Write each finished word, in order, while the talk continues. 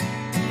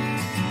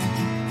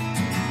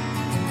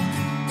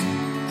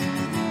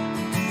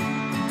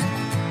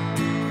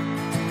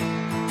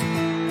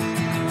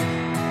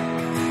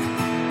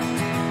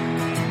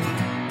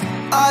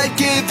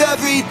give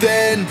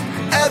everything,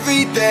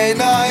 everything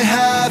I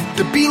have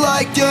to be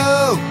like you,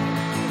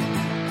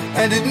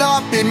 and it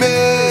not be me.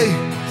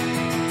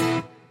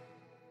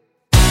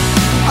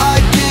 I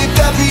give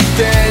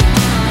everything,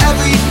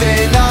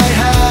 everything I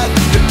have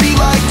to be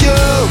like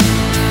you,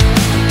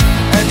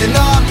 and to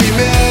not be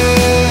me.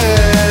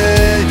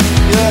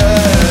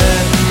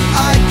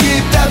 Yeah. I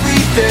give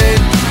everything,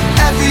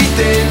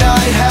 everything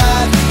I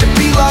have to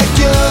be like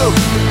you,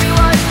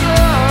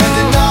 and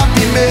to not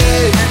be me.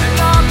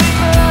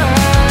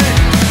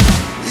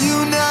 You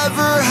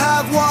never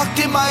have walked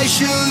in my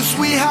shoes.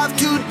 We have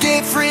two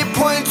different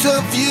points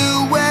of view.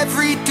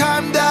 Every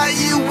time that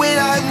you win,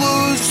 I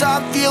lose.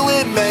 I'm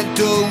feeling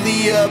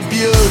mentally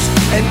abused,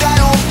 and I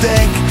don't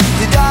think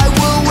that I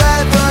will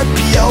ever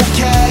be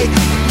okay.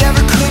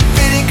 Never could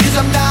fit in cause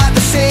I'm not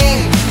the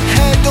same.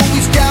 Head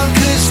always down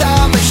cause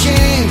I'm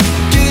ashamed.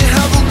 Didn't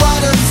have a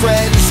lot of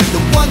friends, and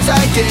the ones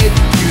I did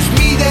used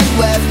me then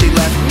left. They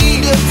left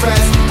me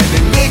depressed, and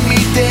they make me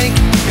think,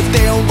 if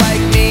they don't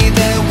like me,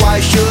 then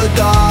why should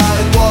I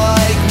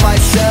like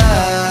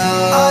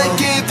myself? I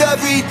give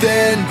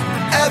everything,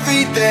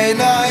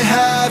 everything I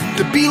have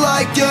to be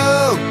like you,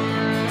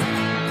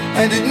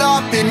 and it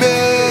not be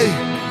me.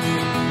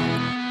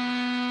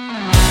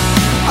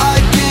 I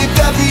give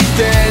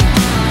everything,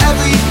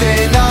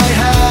 everything I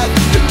have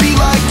to be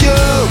like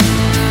you,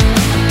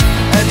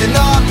 and to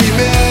not be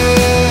me.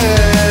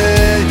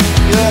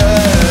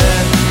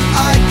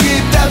 Yeah. I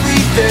give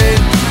everything,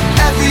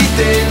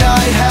 everything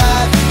I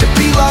have to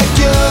be like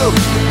you,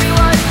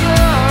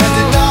 and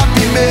to not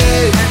be me.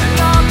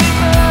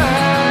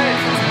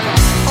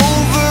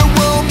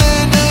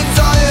 Overwhelming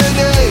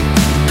anxiety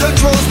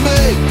controls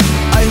me.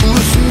 I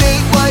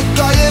hallucinate like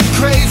I am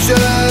crazy,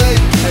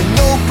 and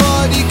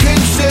nobody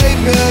can save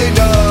me,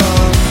 no.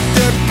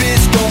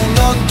 Therapists don't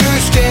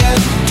understand,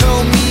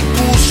 tell me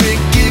bullshit,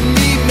 give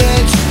me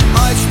meds.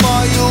 I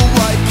smile,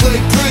 I play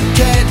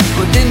pretend,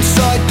 but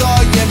inside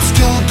I am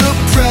still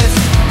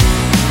depressed.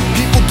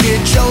 People get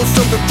jealous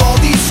of all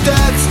these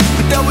stats,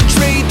 but I would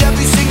trade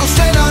every single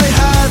cent I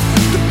have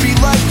to be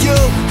like you,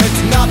 and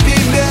to not be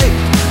me.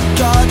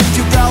 God, if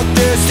you're out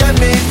there, set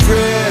me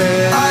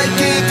free. I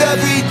give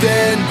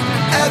everything,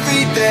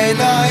 everything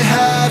I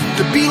have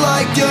to be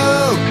like you,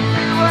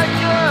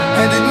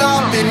 and to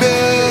not be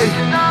me.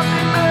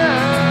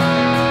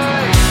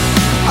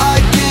 I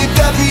give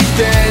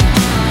everything,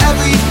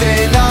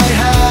 everything I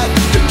have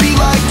to be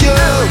like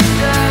you,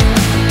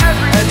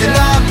 and to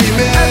not be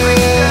me.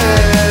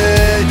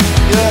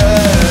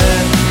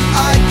 Yeah.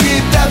 I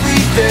give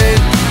everything,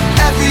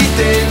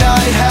 everything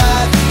I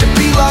have to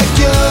be like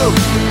you,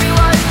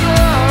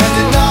 and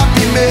to not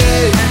be me.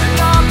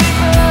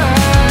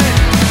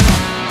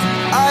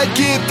 I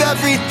give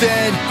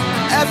everything,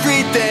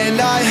 everything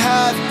I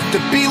have to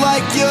be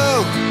like you,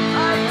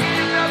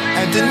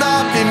 and to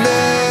not be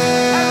me.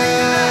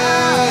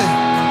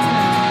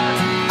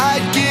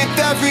 I'd give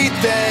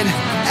everything,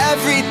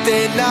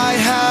 everything I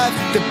have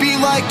to be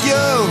like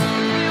you,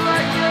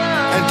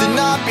 and to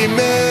not be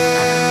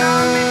me.